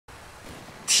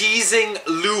Cheesing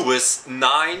Lewis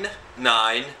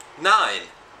 999.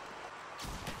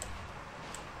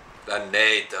 That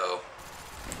nade though.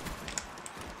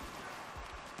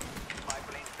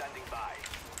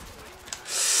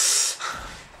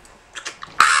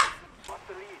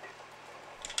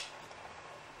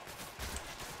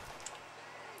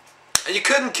 And you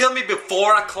couldn't kill me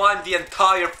before I climbed the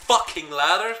entire fucking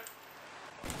ladder?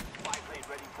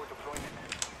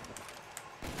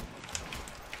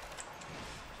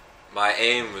 My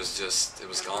aim was just, it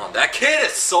was gone. That kid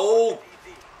is so,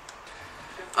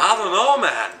 I don't know,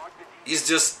 man. He's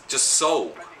just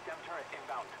so.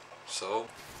 So,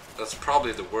 that's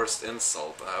probably the worst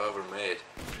insult I've ever made.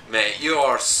 Mate, you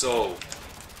are so.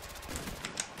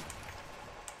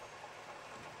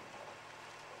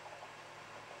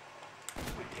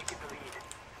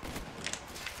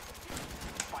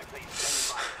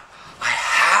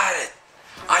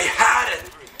 I had it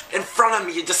in front of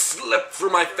me. It just slipped through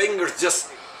my fingers, just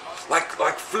like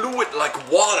fluid, like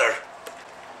water.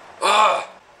 Ah.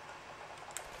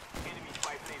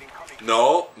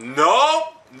 No,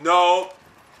 no, no.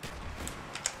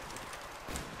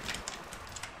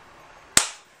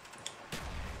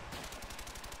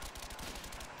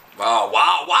 Wow,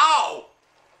 wow, wow.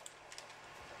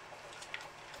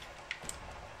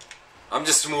 I'm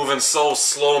just moving so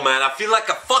slow, man. I feel like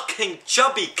a fucking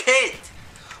chubby kid.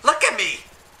 Look at me!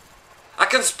 I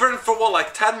can sprint for what,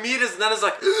 like 10 meters, and then it's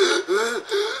like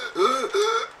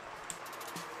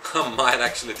I might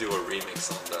actually do a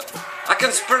remix on that. I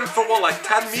can sprint for what, like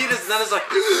 10 meters, and then it's like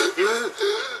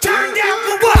turn down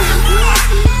for what?